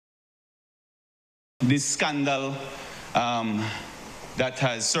this scandal that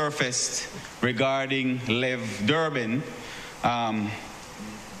has surfaced regarding Lev Dermen.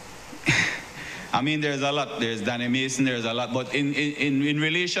 I mean, there's a lot. There's Danny Mason, there's a lot. But in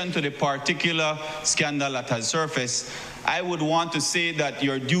relation to the particular scandal that has surfaced, I would want to say that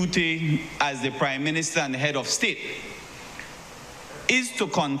your duty as the Prime Minister and the head of state is to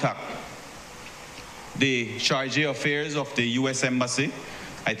contact the Charge d'Affaires of the U.S. Embassy.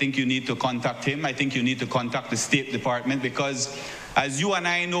 I think you need to contact him. I think you need to contact the State Department, because as you and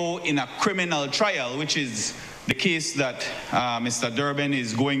I know, in a criminal trial, which is the case that Mr. Dermen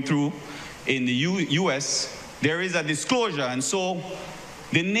is going through in the U.S., there is a disclosure, and so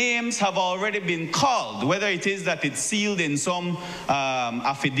the names have already been called, whether it is that it's sealed in some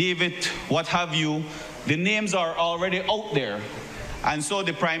affidavit, what have you, the names are already out there. And so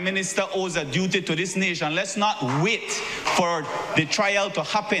the Prime Minister owes a duty to this nation. Let's not wait for the trial to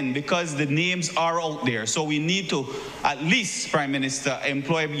happen, because the names are out there. So we need to, at least, Prime Minister,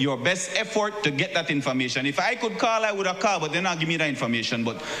 employ your best effort to get that information. If I could call, I would have called, but they're not giving me that information.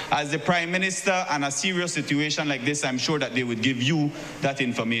 But as the Prime Minister, and a serious situation like this, I'm sure that they would give you that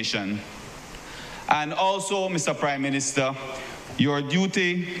information. And also, Mr. Prime Minister, your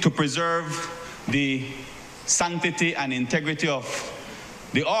duty to preserve the sanctity and integrity of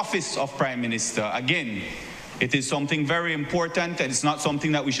the office of Prime Minister. Again, it is something very important, and it's not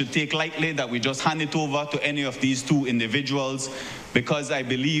something that we should take lightly, that we just hand it over to any of these two individuals, because I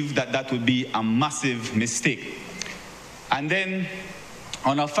believe that that would be a massive mistake. And then,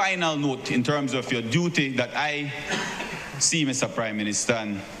 on a final note, in terms of your duty that I see, Mr. Prime Minister,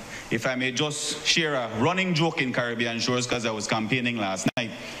 and if I may just share a running joke in Caribbean Shores, because I was campaigning last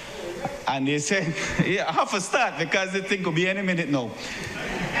night, and they said, yeah, I have to start because the thing could be any minute now.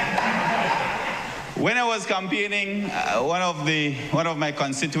 When I was campaigning, one of my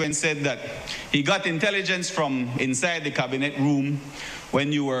constituents said that he got intelligence from inside the cabinet room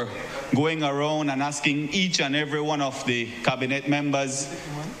when you were going around and asking each and every one of the cabinet members,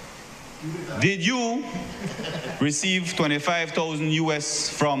 did you receive 25,000 US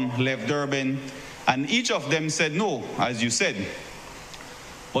from Lev Dermen? And each of them said no, as you said.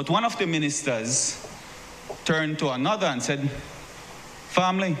 But one of the ministers turned to another and said,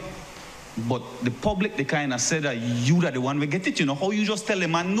 family, but the public, they kind of said that you are the one we get it, you know, how you just tell the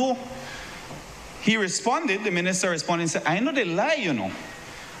man no? He responded, the minister responded and said, I know they lie, you know.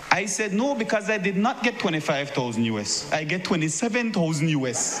 I said no, because I did not get 25,000 US. I get 27,000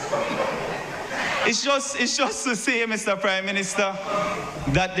 US. It's just to say, Mr. Prime Minister,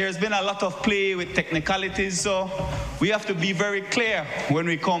 that there's been a lot of play with technicalities, so we have to be very clear when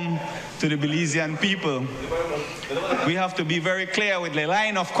we come to the Belizean people. We have to be very clear with the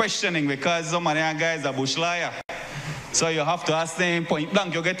line of questioning, because some of the guys are bush liar. So you have to ask them point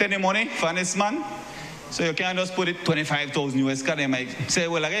blank, you get any money for this man? So you can't just put it 25,000 US, because they might say,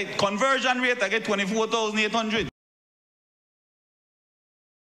 well, I get conversion rate, I get 24,800.